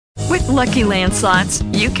Lucky Land Slots,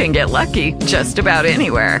 you can get lucky just about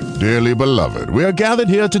anywhere. Dearly beloved, we are gathered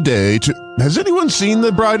here today to... Has anyone seen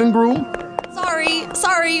the bride and groom?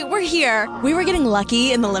 Sorry, we're here. We were getting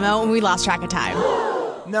lucky in the limo and we lost track of time.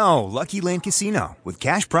 No, Lucky Land Casino, with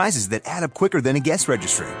cash prizes that add up quicker than a guest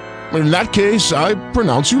registry. In that case, I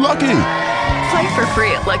pronounce you lucky. Play for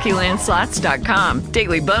free at LuckyLandSlots.com.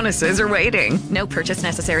 Daily bonuses are waiting. No purchase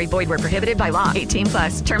necessary. Void where prohibited by law.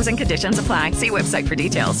 18+. Terms and conditions apply. See website for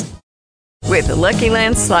details. With the Lucky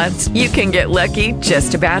Land Slots, you can get lucky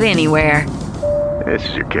just about anywhere. This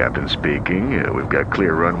is your captain speaking. We've got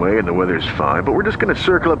clear runway and the weather's fine, but we're just going to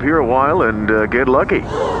circle up here a while and get lucky.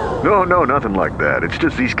 No, nothing like that. It's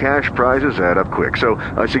just these cash prizes add up quick. So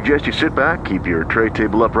I suggest you sit back, keep your tray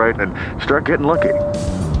table upright, and start getting lucky.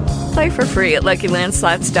 Play for free at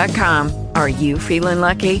LuckyLandSlots.com. Are you feeling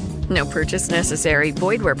lucky? No purchase necessary.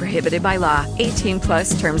 Void where prohibited by law.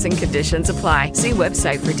 18+ terms and conditions apply. See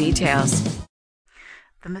website for details.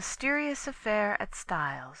 The Mysterious Affair at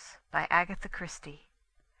Styles by Agatha Christie.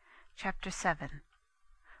 Chapter 7.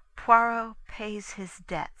 Poirot Pays His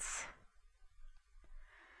Debts.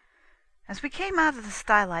 As we came out of the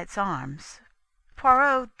Stylites' arms,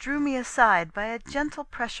 Poirot drew me aside by a gentle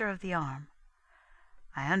pressure of the arm.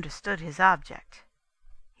 I understood his object.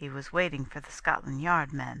 He was waiting for the Scotland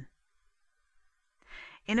Yard men.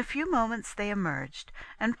 In a few moments they emerged,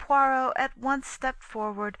 and Poirot at once stepped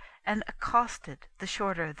forward and accosted the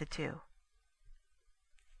shorter of the two.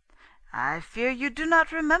 "I fear you do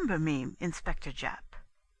not remember me, Inspector Japp."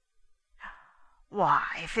 "Why,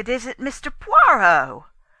 if it isn't Mr. Poirot!"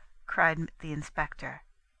 cried the inspector.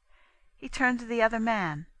 He turned to the other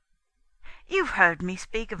man. "You've heard me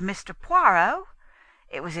speak of Mr. Poirot.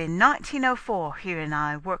 It was in 1904 he and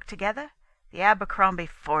I worked together, the Abercrombie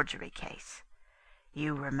forgery case.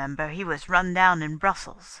 You remember he was run down in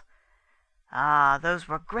Brussels. Ah, those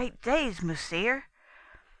were great days, monsieur.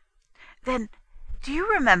 Then, do you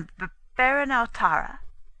remember Baron Altara?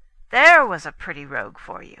 There was a pretty rogue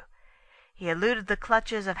for you. He eluded the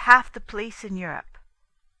clutches of half the police in Europe.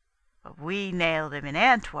 But we nailed him in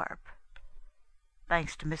Antwerp,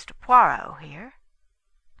 thanks to Mr. Poirot here."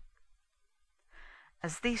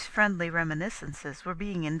 As these friendly reminiscences were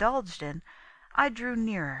being indulged in, I drew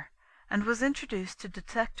nearer, and was introduced to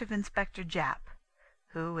Detective Inspector Japp,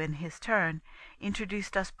 who, in his turn,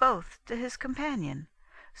 introduced us both to his companion,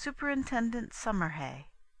 Superintendent Summerhay.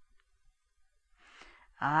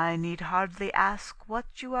 "I need hardly ask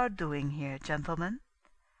what you are doing here, gentlemen,"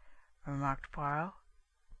 remarked Poirot.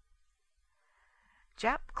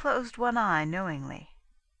 Japp closed one eye knowingly.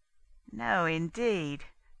 "No, indeed.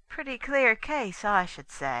 Pretty clear case, I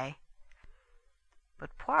should say."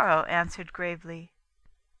 But Poirot answered gravely,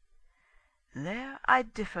 "There I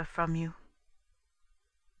differ from you."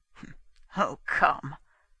 "Oh, come,"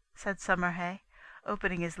 said Summerhay,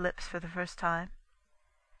 opening his lips for the first time.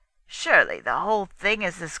 "Surely the whole thing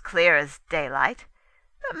is as clear as daylight.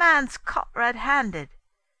 The man's caught red-handed.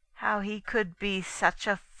 How he could be such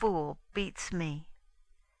a fool beats me."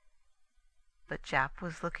 But Japp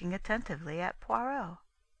was looking attentively at Poirot.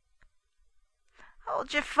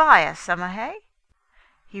 "Hold your fire, Summerhay,"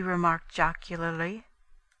 he remarked jocularly.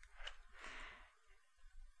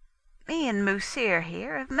 "Me and Moosseer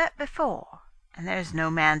here have met before, and there's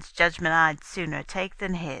no man's judgment I'd sooner take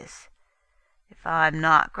than his. If I'm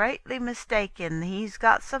not greatly mistaken, he's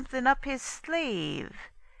got something up his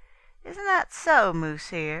sleeve. Isn't that so,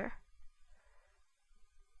 Moosseer?"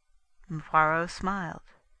 Poirot smiled.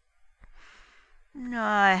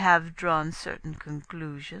 "I have drawn certain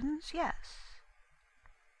conclusions, yes."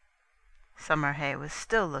 Summerhay was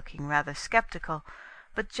still looking rather sceptical,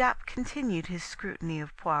 but Japp continued his scrutiny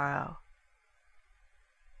of Poirot.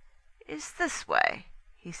 "It's this way,"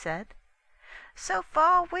 he said. "So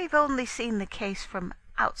far we've only seen the case from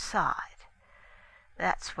outside.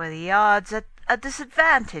 That's where the Yard's at a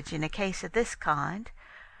disadvantage in a case of this kind,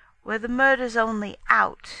 where the murder's only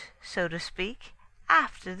out, so to speak,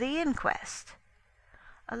 after the inquest.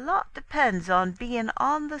 A lot depends on being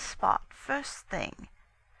on the spot first thing,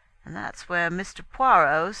 and that's where Mr.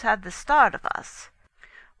 Poirot's had the start of us.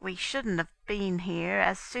 We shouldn't have been here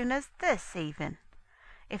as soon as this, even,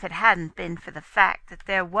 if it hadn't been for the fact that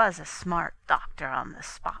there was a smart doctor on the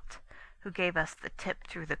spot, who gave us the tip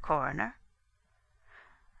through the coroner.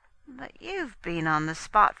 But you've been on the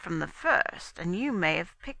spot from the first, and you may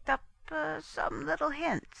have picked up some little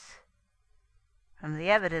hints. From the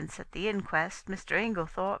evidence at the inquest, Mr.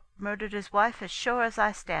 Inglethorp murdered his wife as sure as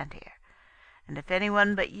I stand here, and if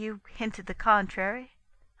anyone but you hinted the contrary,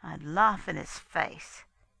 I'd laugh in his face.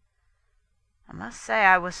 I must say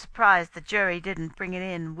I was surprised the jury didn't bring it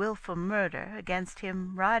in wilful murder against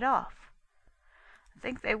him right off. I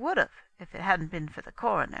think they would have, if it hadn't been for the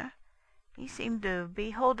coroner. He seemed to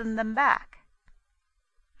be holding them back.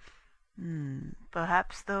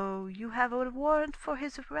 Perhaps, though, you have a warrant for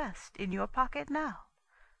his arrest in your pocket now,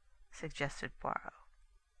 suggested Poirot.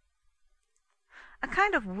 A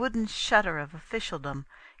kind of wooden shudder of officialdom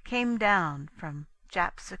came down from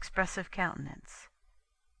Japp's expressive countenance.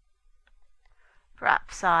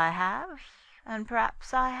 "Perhaps I have, and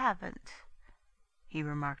perhaps I haven't," he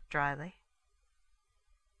remarked dryly.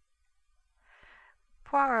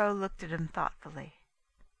 Poirot looked at him thoughtfully.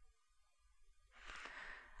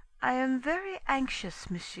 "I am very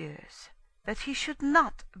anxious, messieurs, that he should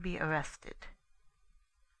not be arrested."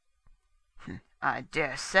 "I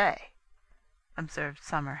dare say," observed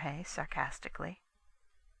Summerhay sarcastically.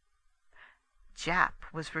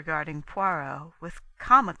 Japp was regarding Poirot with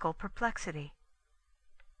comical perplexity.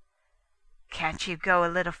 "Can't you go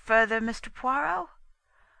a little further, Mr. Poirot?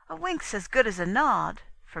 A wink's as good as a nod,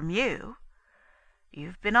 from you.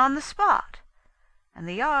 You've been on the spot, and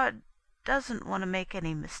the Yard doesn't want to make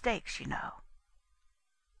any mistakes, you know."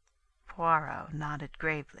 Poirot nodded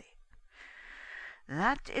gravely.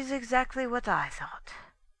 "That is exactly what I thought.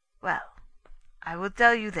 Well, I will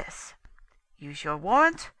tell you this. Use your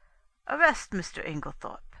warrant, arrest Mr.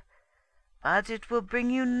 Inglethorp. But it will bring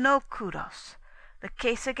you no kudos. The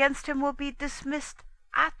case against him will be dismissed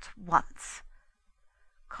at once.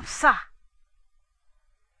 Comme ça!"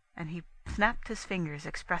 And he snapped his fingers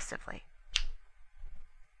expressively.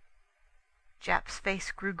 Japp's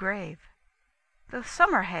face grew grave, though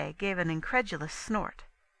Summerhay gave an incredulous snort.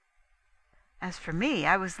 As for me,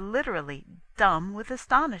 I was literally dumb with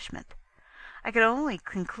astonishment. I could only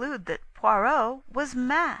conclude that Poirot was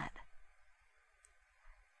mad.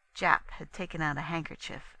 Japp had taken out a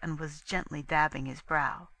handkerchief and was gently dabbing his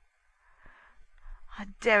brow. "I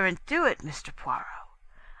daren't do it, Mr. Poirot.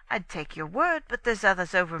 I'd take your word, but there's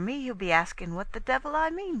others over me who'll be asking what the devil I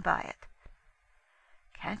mean by it.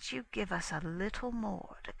 Can't you give us a little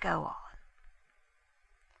more to go on?"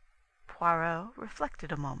 Poirot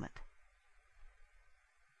reflected a moment.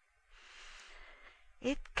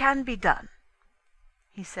 "It can be done,"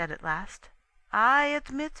 he said at last. "I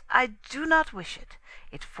admit I do not wish it.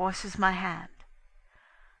 It forces my hand.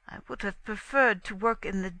 I would have preferred to work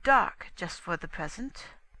in the dark just for the present.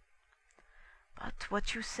 But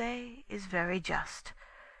what you say is very just.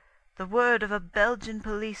 The word of a Belgian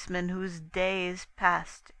policeman whose day is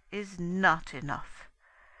past is not enough.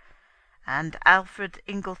 And Alfred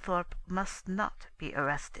Inglethorp must not be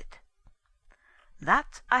arrested.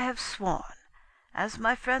 That I have sworn, as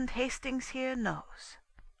my friend Hastings here knows.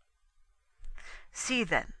 See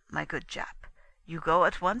then, my good Japp, you go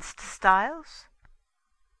at once to Styles?"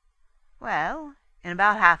 "Well, in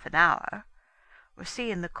about half an hour. We're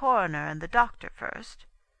seeing the coroner and the doctor first."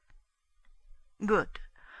 "Good.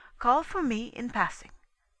 Call for me in passing.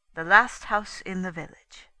 The last house in the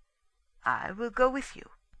village. I will go with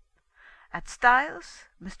you. At Styles,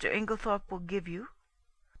 Mr. Inglethorp will give you,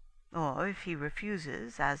 or if he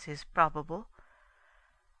refuses, as is probable,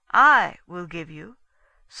 I will give you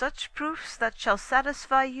such proofs that shall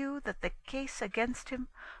satisfy you that the case against him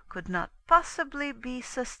could not possibly be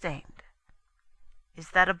sustained.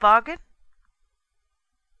 Is that a bargain?"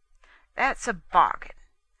 "That's a bargain,"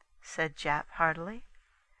 said Japp heartily.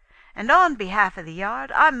 "And on behalf of the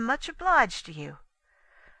Yard, I'm much obliged to you.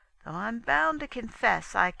 Though I'm bound to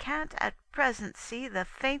confess I can't at present see the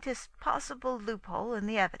faintest possible loophole in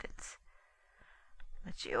the evidence.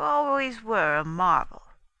 But you always were a marvel.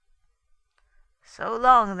 So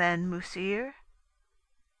long, then, monsieur."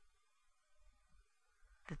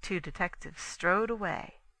 The two detectives strode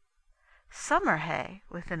away, Summerhay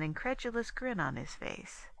with an incredulous grin on his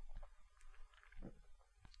face.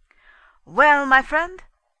 "Well, my friend,"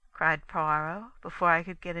 cried Poirot, before I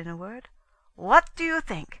could get in a word, "what do you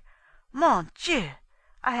think? Mon Dieu!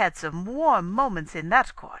 I had some warm moments in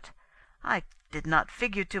that court. I did not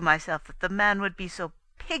figure to myself that the man would be so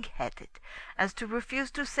pig-headed as to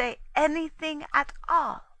refuse to say anything at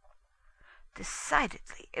all.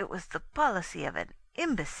 Decidedly, it was the policy of an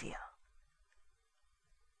imbecile."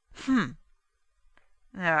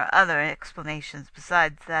 "There are other explanations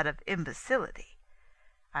besides that of imbecility,"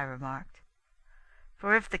 I remarked.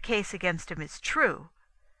 "For if the case against him is true,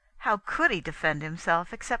 how could he defend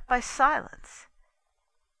himself except by silence?"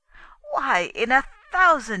 "Why, in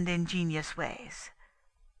 1,000 ingenious ways,"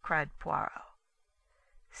 cried Poirot.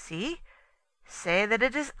 "See, say that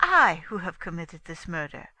it is I who have committed this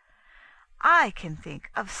murder. I can think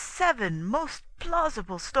of 7 most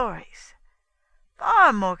plausible stories.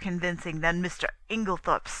 far more convincing than Mr.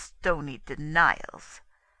 Inglethorpe's stony denials."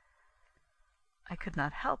 I could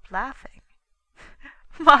not help laughing.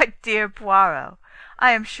 "My dear Poirot,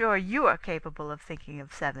 I am sure you are capable of thinking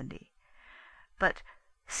of 70. But,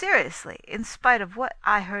 seriously, in spite of what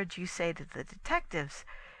I heard you say to the detectives,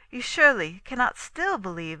 you surely cannot still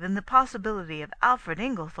believe in the possibility of Alfred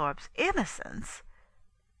Inglethorpe's innocence?"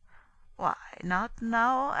 "Why, not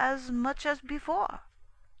now as much as before.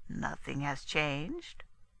 Nothing has changed."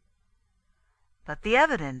 "But the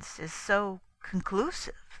evidence is so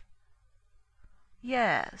conclusive."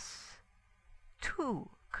 "Yes,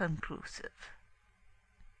 too conclusive."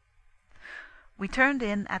 We turned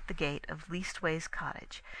in at the gate of Leastways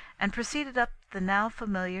Cottage, and proceeded up the now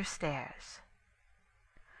familiar stairs.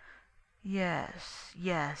 "Yes,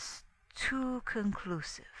 yes, too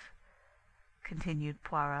conclusive," continued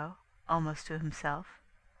Poirot, almost to himself.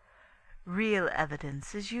 "Real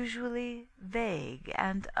evidence is usually vague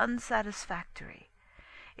and unsatisfactory.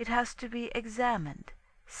 It has to be examined,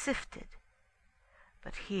 sifted.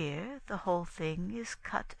 But here the whole thing is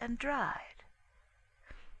cut and dried.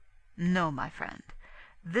 No, my friend,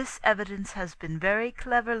 this evidence has been very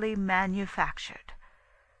cleverly manufactured,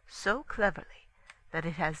 so cleverly that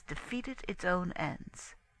it has defeated its own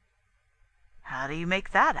ends." "How do you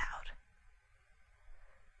make that out?"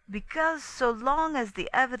 "Because so long as the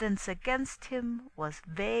evidence against him was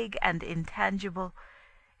vague and intangible,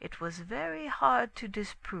 it was very hard to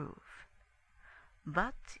disprove.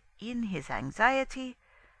 But in his anxiety,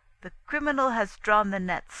 the criminal has drawn the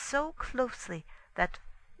net so closely that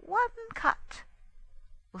one cut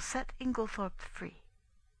will set Inglethorpe free."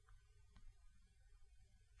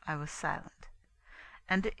 I was silent,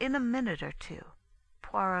 and in a minute or two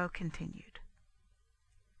Poirot continued.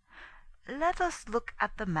 "Let us look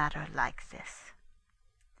at the matter like this.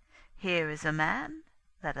 Here is a man,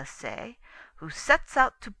 let us say, who sets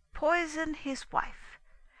out to poison his wife.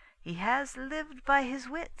 He has lived by his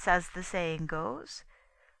wits, as the saying goes.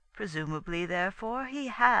 Presumably, therefore, he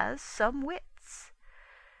has some wits.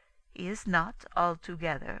 He is not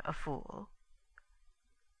altogether a fool.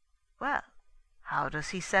 Well, how does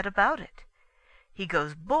he set about it? He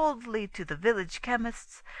goes boldly to the village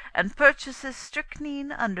chemist's, and purchases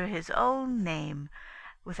strychnine under his own name,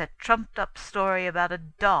 with a trumped-up story about a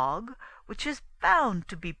dog which is bound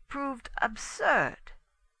to be proved absurd.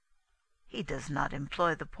 He does not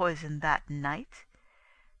employ the poison that night.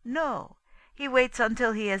 No, he waits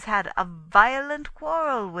until he has had a violent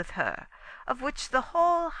quarrel with her, of which the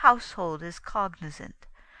whole household is cognizant,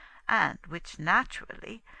 and which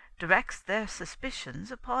naturally directs their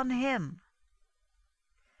suspicions upon him.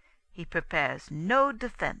 He prepares no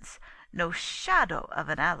defense, no shadow of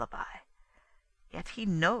an alibi. Yet he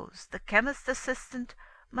knows the chemist's assistant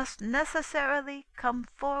must necessarily come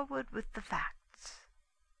forward with the facts.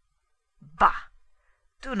 Bah!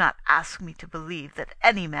 Do not ask me to believe that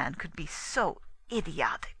any man could be so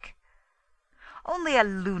idiotic. Only a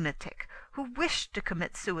lunatic who wished to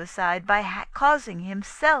commit suicide by causing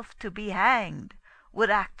himself to be hanged would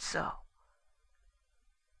act so.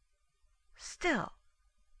 Still,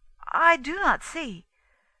 I do not see—"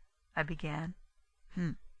 I began.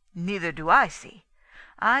 "Neither do I see.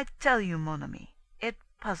 I tell you, mon ami, it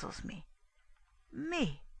puzzles me.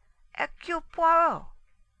 Me, Hercule Poirot."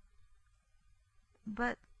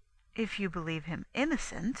 "But if you believe him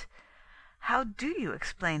innocent, how do you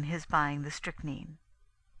explain his buying the strychnine?"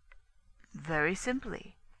 "Very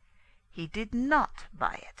simply. He did not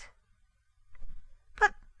buy it."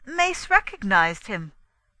 "But Mace recognized him."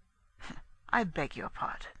 "I beg your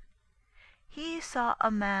pardon. He saw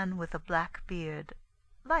a man with a black beard,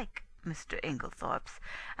 like Mr. Inglethorpe's,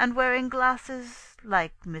 and wearing glasses,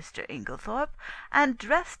 like Mr. Inglethorpe, and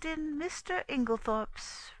dressed in Mr.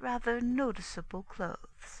 Inglethorpe's rather noticeable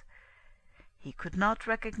clothes. He could not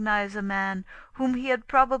recognize a man whom he had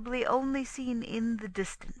probably only seen in the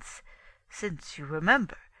distance, since, you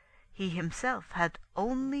remember, he himself had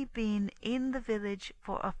only been in the village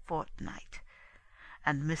for a fortnight,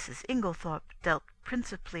 and Mrs. Inglethorpe dealt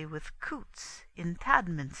principally with Coots in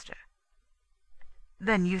Tadminster."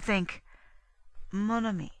 "Then you think—" "Mon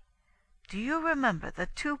ami, do you remember the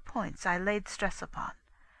 2 points I laid stress upon?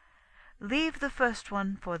 Leave the first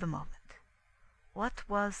one for the moment. What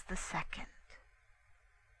was the second?"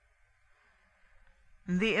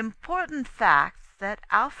 "The important fact that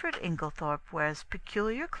Alfred Inglethorpe wears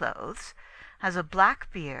peculiar clothes, has a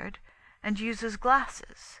black beard, and uses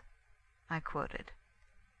glasses," I quoted.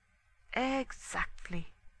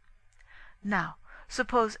 "Exactly. Now,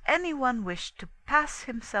 suppose any one wished to pass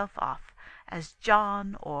himself off as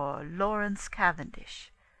John or Lawrence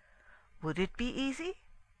Cavendish. Would it be easy?"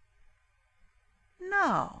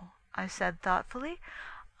 "No," I said thoughtfully.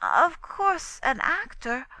 "Of course, an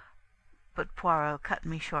actor—" But Poirot cut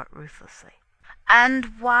me short ruthlessly.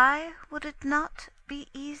 "And why would it not be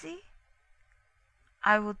easy?"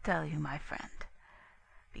 "I will tell you, my friend.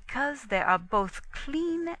 Because they are both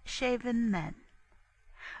clean-shaven men.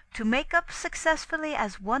 To make up successfully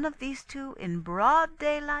as one of these two in broad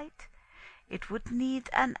daylight, it would need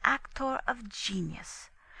an actor of genius,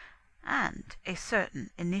 and a certain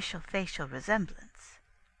initial facial resemblance.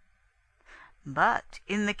 But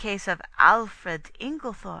in the case of Alfred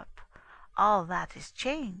Inglethorp, all that is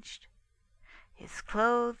changed. His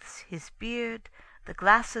clothes, his beard, the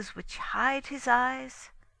glasses which hide his eyes,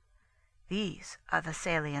 these are the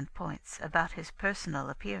salient points about his personal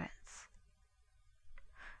appearance.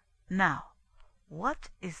 Now, what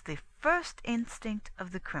is the first instinct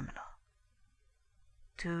of the criminal?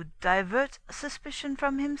 To divert suspicion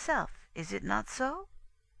from himself, is it not so?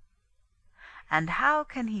 And how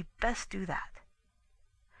can he best do that?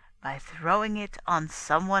 By throwing it on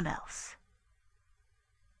someone else.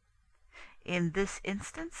 In this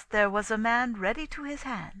instance there was a man ready to his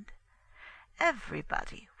hand.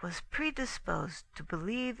 Everybody was predisposed to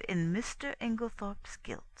believe in Mr. Inglethorpe's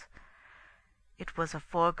guilt. It was a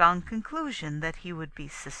foregone conclusion that he would be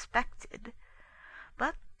suspected,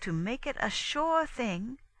 but to make it a sure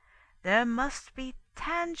thing, there must be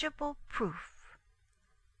tangible proof,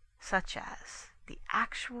 such as the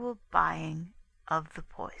actual buying of the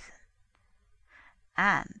poison.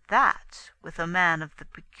 And that, with a man of the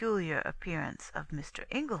peculiar appearance of Mr.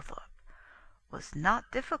 Inglethorpe, was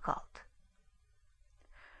not difficult.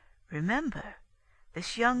 Remember,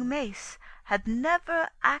 this young Mace had never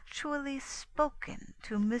actually spoken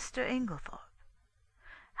to Mr. Inglethorpe.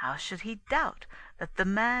 How should he doubt that the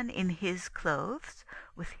man in his clothes,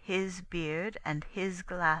 with his beard and his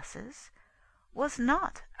glasses, was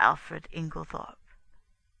not Alfred Inglethorpe?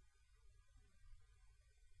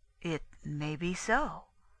 "It may be so,"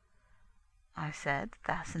 I said,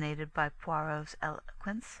 fascinated by Poirot's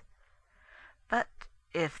eloquence. "But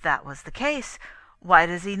if that was the case, why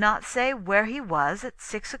does he not say where he was at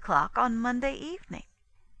 6 o'clock on Monday evening?"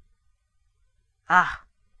 "Ah,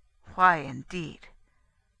 why indeed?"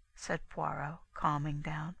 said Poirot, calming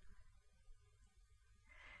down.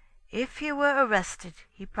 "If he were arrested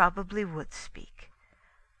he probably would speak.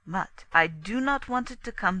 But I do not want it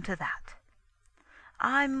to come to that.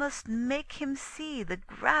 I must make him see the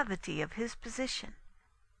gravity of his position.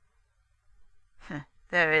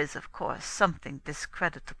 There is, of course, something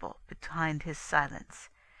discreditable behind his silence.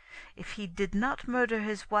 If he did not murder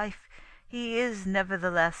his wife, he is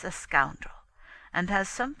nevertheless a scoundrel, and has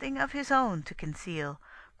something of his own to conceal,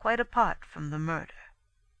 quite apart from the murder."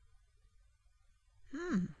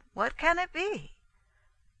 What can it be?"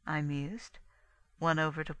 I mused, won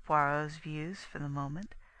over to Poirot's views for the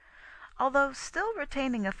moment, although still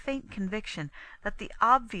retaining a faint conviction that the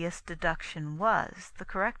obvious deduction was the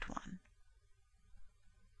correct one.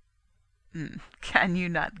 "Can you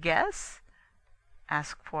not guess?"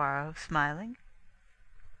 asked Poirot, smiling.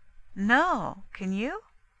 "No, can you?"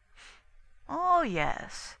 "Oh,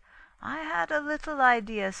 yes. I had a little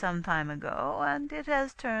idea some time ago, and it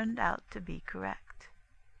has turned out to be correct."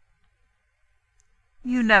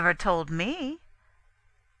 "You never told me,"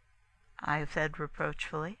 I said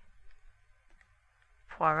reproachfully.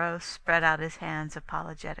 Poirot spread out his hands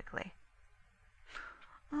apologetically.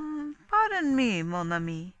 "Pardon me, mon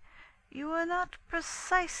ami. You were not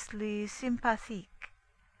precisely sympathique."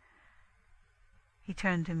 He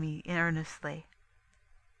turned to me earnestly.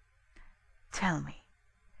 "Tell me,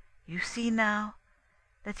 you see now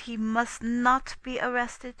that he must not be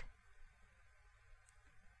arrested?"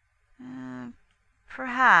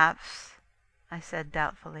 "Perhaps," I said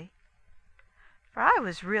doubtfully, for I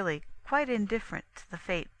was really quite indifferent to the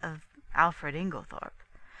fate of Alfred Inglethorpe,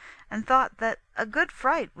 and thought that a good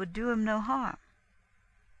fright would do him no harm.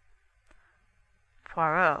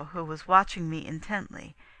 Poirot, who was watching me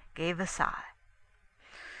intently, gave a sigh.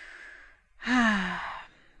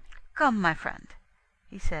 "Come, my friend,"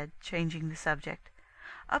 he said, changing the subject.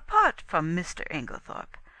 "Apart from Mr.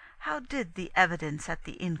 Inglethorpe, how did the evidence at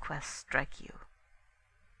the inquest strike you?"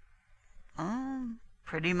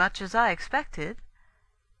 "Pretty much as I expected."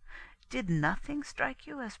 "Did nothing strike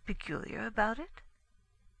you as peculiar about it?"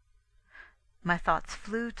 My thoughts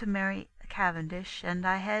flew to Mary Cavendish, and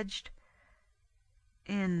I hedged.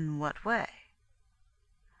 "In what way?"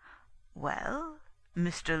 "Well,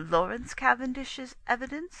 Mr. Lawrence Cavendish's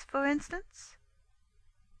evidence, for instance?"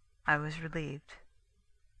 I was relieved.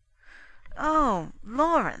 "Oh,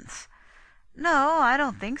 Lawrence! No, I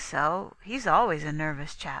don't think so. He's always a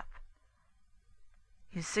nervous chap."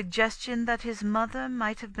 His suggestion that his mother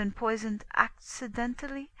might have been poisoned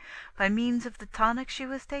accidentally by means of the tonic she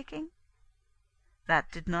was taking?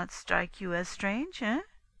 That did not strike you as strange, eh?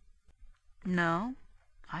 No,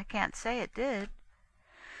 I can't say it did.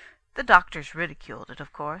 The doctors ridiculed it,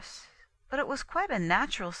 of course, but it was quite a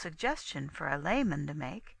natural suggestion for a layman to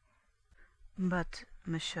make. But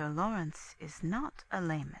Monsieur Lawrence is not a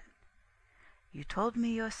layman. You told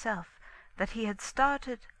me yourself that he had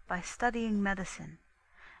started by studying medicine,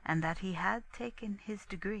 and that he had taken his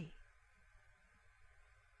degree.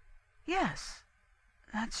 Yes,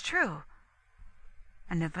 that's true.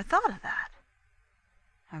 I never thought of that.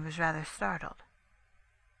 I was rather startled.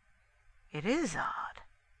 It is odd.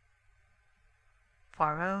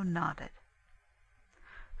 Poirot nodded.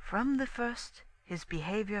 From the first, his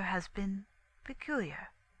behavior has been peculiar.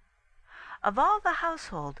 Of all the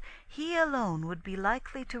household, he alone would be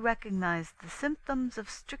likely to recognize the symptoms of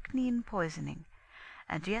strychnine poisoning,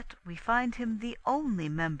 and yet we find him the only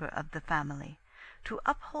member of the family to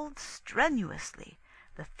uphold strenuously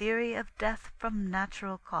the theory of death from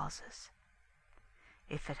natural causes.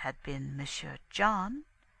 If it had been Monsieur John,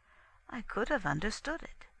 I could have understood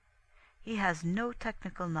it. He has no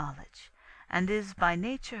technical knowledge, and is by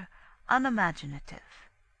nature unimaginative.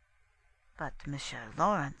 But Monsieur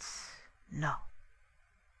Lawrence, no.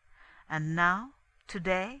 And now,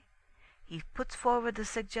 today, he puts forward the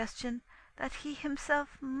suggestion that he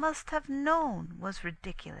himself must have known was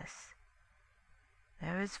ridiculous.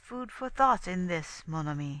 There is food for thought in this, mon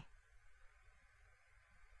ami.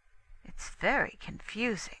 It's very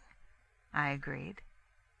confusing, I agreed.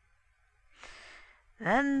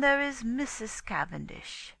 Then there is Mrs.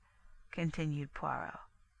 Cavendish, continued Poirot.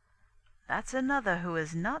 That's another who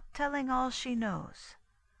is not telling all she knows.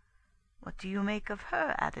 What do you make of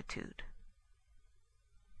her attitude?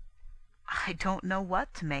 I don't know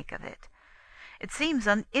what to make of it. It seems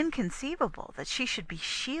inconceivable that she should be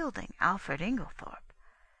shielding Alfred Inglethorp.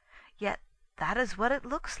 Yet that is what it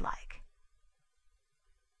looks like.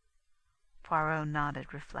 Poirot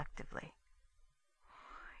nodded reflectively.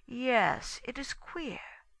 Yes, it is queer.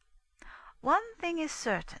 One thing is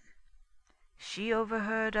certain. She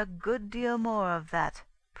overheard a good deal more of that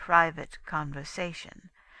private conversation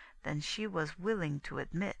than she was willing to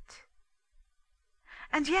admit.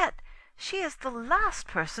 And yet she is the last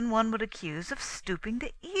person one would accuse of stooping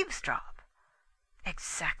to eavesdrop.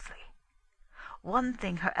 Exactly. One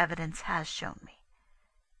thing her evidence has shown me.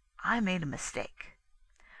 I made a mistake.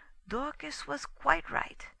 Dorcas was quite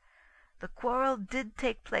right. The quarrel did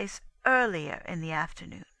take place earlier in the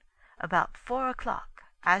afternoon, about 4 o'clock,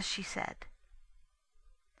 as she said.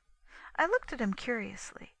 I looked at him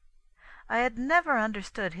curiously. I had never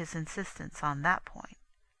understood his insistence on that point.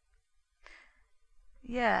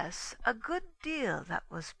 Yes, a good deal that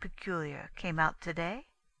was peculiar came out today,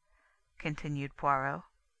 continued Poirot.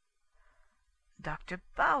 Dr.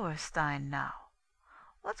 Bauerstein, now.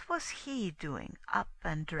 What was he doing up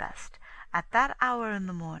and dressed at that hour in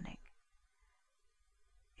the morning?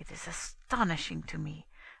 It is astonishing to me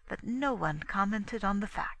that no one commented on the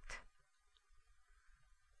fact.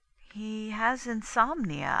 He has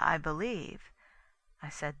insomnia, I believe, I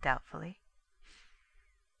said doubtfully.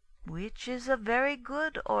 Which is a very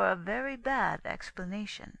good or a very bad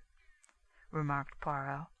explanation, remarked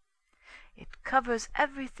Poirot. It covers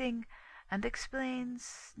everything and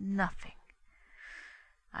explains nothing.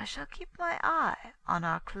 I shall keep my eye on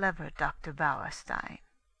our clever Dr. Bauerstein.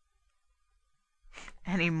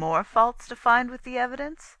 Any more faults to find with the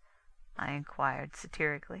evidence? I inquired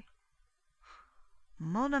satirically.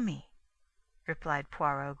 Mon ami, replied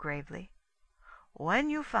Poirot gravely, when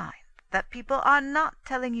you find that people are not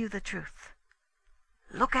telling you the truth,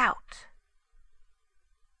 look out.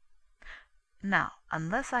 Now,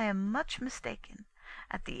 unless I am much mistaken,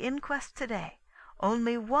 at the inquest today,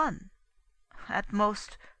 only one, at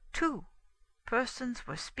most 2, persons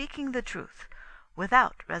were speaking the truth,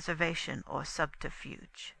 without reservation or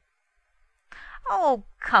subterfuge. Oh,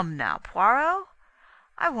 come now, Poirot.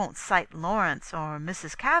 I won't cite Lawrence or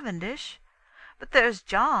Mrs. Cavendish, but there's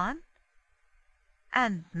John.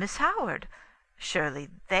 And Miss Howard. Surely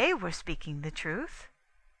they were speaking the truth.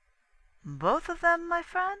 Both of them, my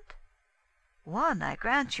friend? One, I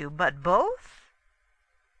grant you, but both?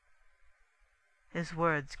 His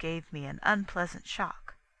words gave me an unpleasant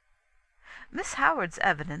shock. Miss Howard's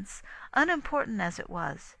evidence, unimportant as it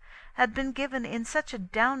was, had been given in such a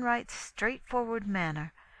downright straightforward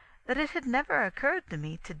manner that it had never occurred to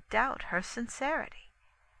me to doubt her sincerity.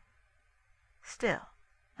 Still,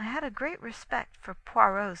 I had a great respect for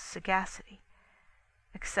Poirot's sagacity,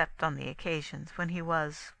 except on the occasions when he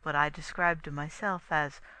was what I described to myself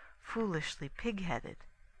as foolishly pig-headed.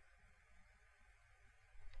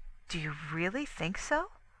 "Do you really think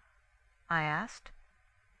so?" I asked.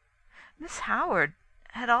 "Miss Howard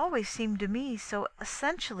had always seemed to me so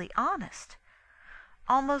essentially honest,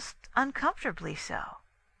 almost uncomfortably so."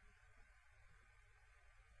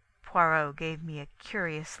 Poirot gave me a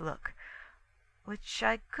curious look, which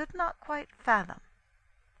I could not quite fathom.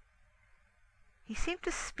 He seemed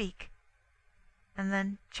to speak, and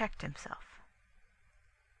then checked himself.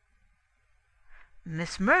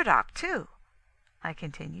 "Miss Murdoch, too," I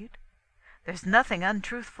continued. "There's nothing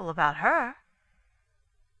untruthful about her."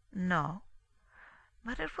 "No,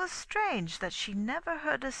 but it was strange that she never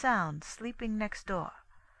heard a sound sleeping next door,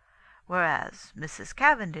 whereas Mrs.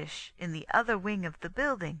 Cavendish, in the other wing of the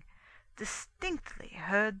building, distinctly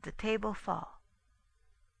heard the table fall."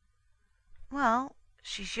 "Well,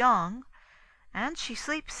 she's young, and she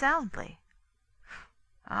sleeps soundly."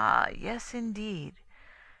 "Ah, yes, indeed.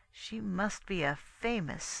 She must be a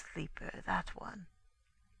famous sleeper, that one."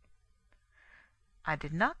 I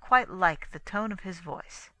did not quite like the tone of his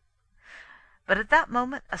voice. But at that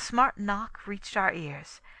moment a smart knock reached our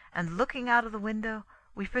ears, and looking out of the window,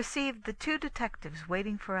 we perceived the two detectives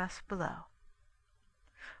waiting for us below.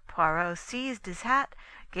 Poirot seized his hat,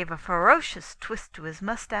 gave a ferocious twist to his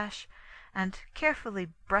mustache, and, carefully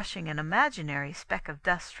brushing an imaginary speck of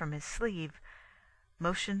dust from his sleeve,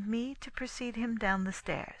 motioned me to precede him down the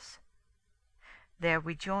stairs. There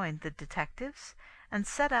we joined the detectives and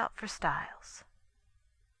set out for Styles.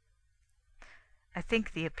 I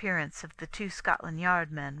think the appearance of the two Scotland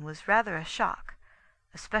Yard men was rather a shock,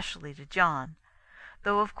 especially to John,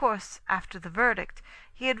 though of course, after the verdict,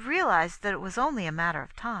 he had realized that it was only a matter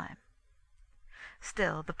of time.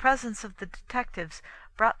 Still, the presence of the detectives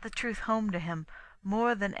brought the truth home to him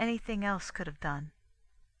more than anything else could have done.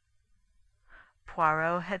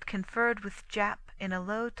 Poirot had conferred with Japp in a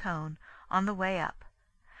low tone on the way up,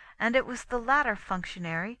 and it was the latter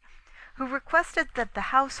functionary who requested that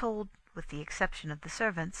the household, with the exception of the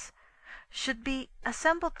servants, should be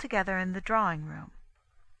assembled together in the drawing-room.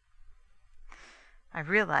 I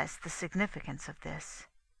realized the significance of this.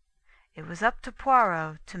 It was up to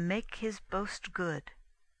Poirot to make his boast good.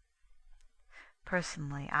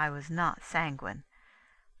 Personally, I was not sanguine.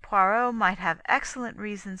 Poirot might have excellent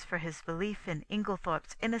reasons for his belief in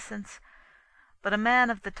Inglethorp's innocence, but a man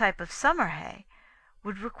of the type of Summerhay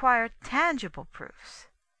would require tangible proofs,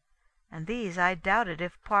 and these I doubted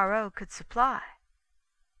if Poirot could supply.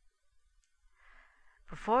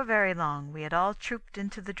 Before very long we had all trooped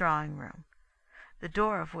into the drawing-room, the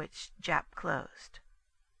door of which Japp closed.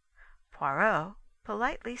 Poirot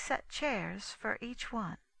politely set chairs for each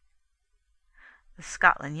one. The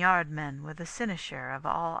Scotland Yard men were the cynosure of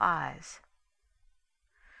all eyes.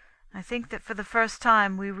 I think that for the first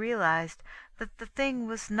time we realized that the thing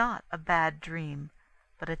was not a bad dream,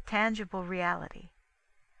 but a tangible reality.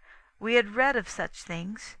 We had read of such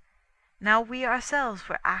things. Now we ourselves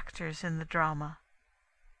were actors in the drama.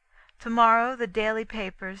 Tomorrow the daily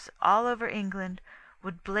papers all over England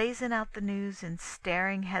would blazon out the news in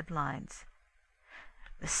staring headlines.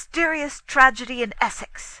 "Mysterious tragedy in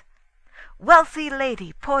Essex. Wealthy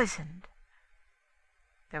lady poisoned."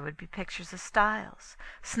 There would be pictures of Styles,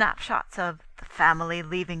 snapshots of the family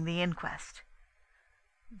leaving the inquest.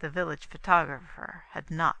 The village photographer had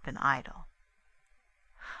not been idle.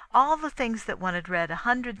 All the things that one had read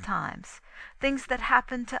 100 times, things that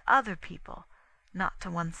happened to other people, not to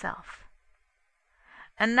oneself.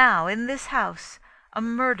 And now, in this house, a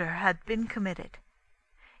murder had been committed.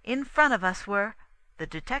 In front of us were the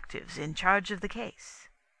detectives in charge of the case.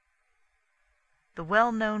 The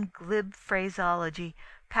well-known glib phraseology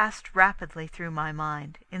passed rapidly through my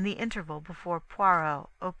mind in the interval before Poirot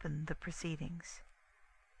opened the proceedings.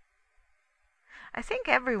 I think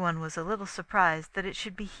everyone was a little surprised that it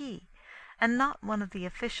should be he, and not one of the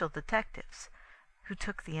official detectives, who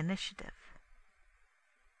took the initiative.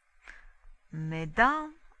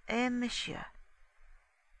 "Mesdames et messieurs,"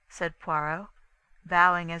 said Poirot,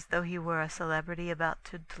 bowing as though he were a celebrity about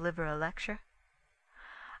to deliver a lecture,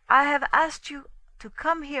 "I have asked you to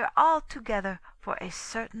come here all together for a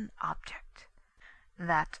certain object.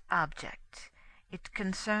 That object, it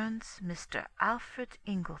concerns Mr. Alfred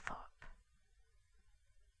Inglethorp."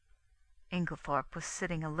 Inglethorp was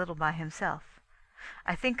sitting a little by himself.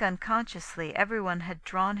 I think unconsciously everyone had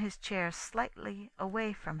drawn his chair slightly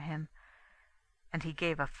away from him, and he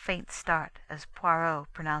gave a faint start as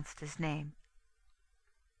Poirot pronounced his name.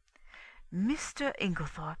 "Mr.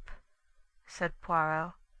 Inglethorp," said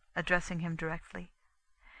Poirot, addressing him directly,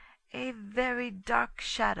 "a very dark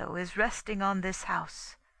shadow is resting on this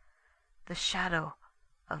house, the shadow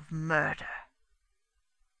of murder."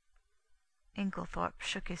 Inglethorp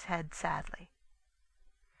shook his head sadly.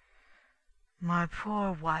 "My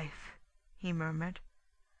poor wife," he murmured.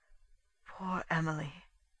 "Poor Emily.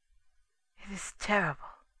 It is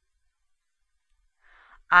terrible."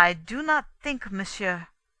 "I do not think, monsieur,"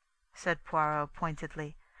 said Poirot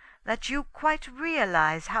pointedly, "that you quite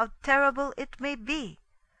realize how terrible it may be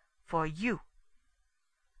for you."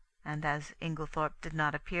 And as Inglethorp did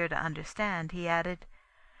not appear to understand, he added,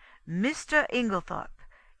 "Mr. Inglethorp,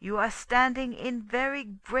 you are standing in very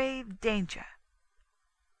grave danger."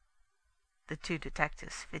 The two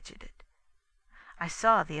detectives fidgeted. I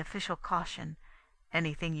saw the official caution,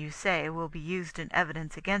 "Anything you say will be used in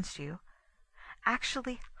evidence against you,"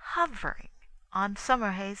 actually hovering on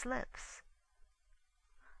Summerhay's lips.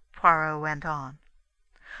 Poirot went on.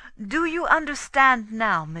 "Do you understand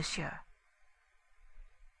now, monsieur?"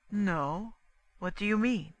 "No. What do you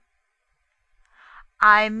mean?"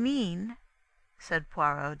 "I mean," said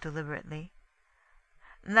Poirot deliberately,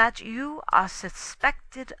 "that you are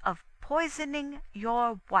suspected of poisoning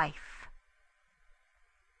your wife."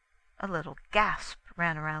 A little gasp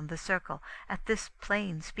ran around the circle at this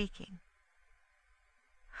plain speaking.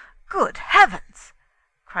 "Good heavens!"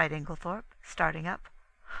 cried Inglethorp, starting up.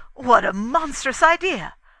 "What a monstrous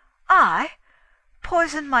idea! I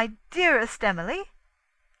poison my dearest Emily?"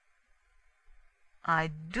 "I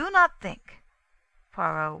do not think,"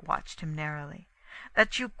 Poirot watched him narrowly,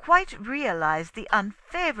 "that you quite realize the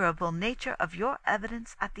unfavorable nature of your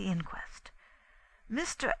evidence at the inquest.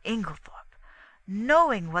 Mr. Inglethorp,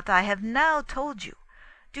 knowing what I have now told you,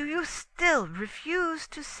 do you still refuse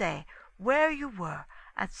to say where you were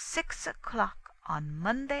at 6 o'clock on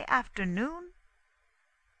Monday afternoon?"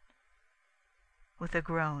 With a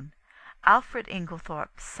groan, Alfred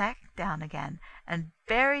Inglethorp sank down again and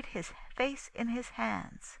buried his face in his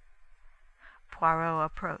hands. Poirot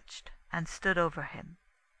approached and stood over him.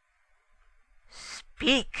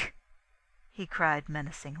 "Speak!" he cried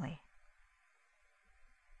menacingly.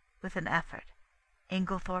 With an effort,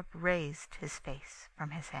 Inglethorp raised his face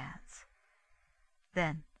from his hands.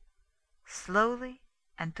 Then, slowly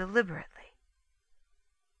and deliberately,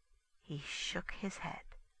 he shook his head.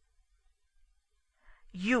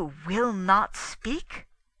 "You will not speak?"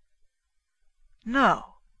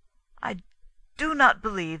 "No. I do not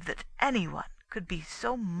believe that anyone could be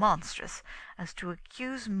so monstrous as to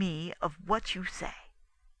accuse me of what you say."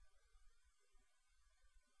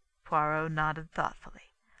 Poirot nodded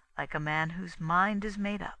thoughtfully, like a man whose mind is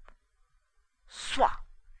made up. "Soit!"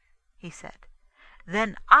 he said.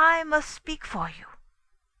 "Then I must speak for you."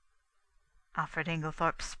 Alfred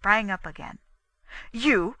Inglethorp sprang up again.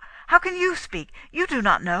 "You? How can you speak? You do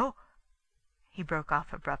not know—" He broke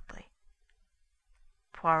off abruptly.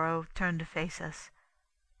 Poirot turned to face us.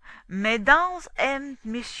 "Mesdames et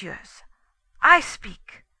messieurs, I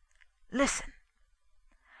speak. Listen.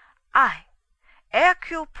 I,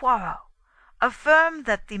 Hercule Poirot, affirm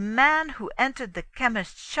that the man who entered the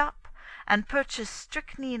chemist's shop and purchased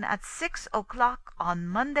strychnine at 6 o'clock on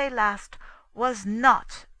Monday last was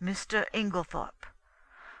not Mr. Inglethorp.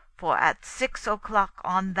 For at 6 o'clock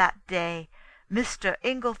on that day, Mr.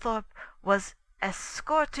 Inglethorp was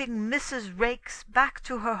escorting Mrs. Raikes back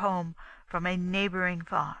to her home from a neighboring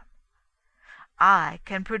farm. I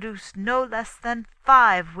can produce no less than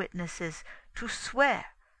 5 witnesses to swear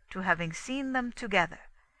to having seen them together,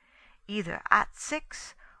 either at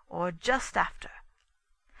 6 or just after.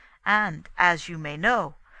 And, as you may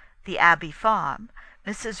know, the Abbey Farm,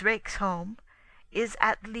 Mrs. Raikes' home, is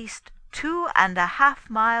at least 2½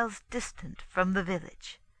 miles distant from the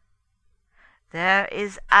village. There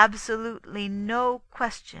is absolutely no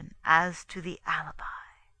question as to the alibi."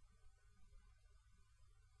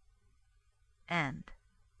 End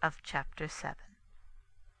of chapter 7.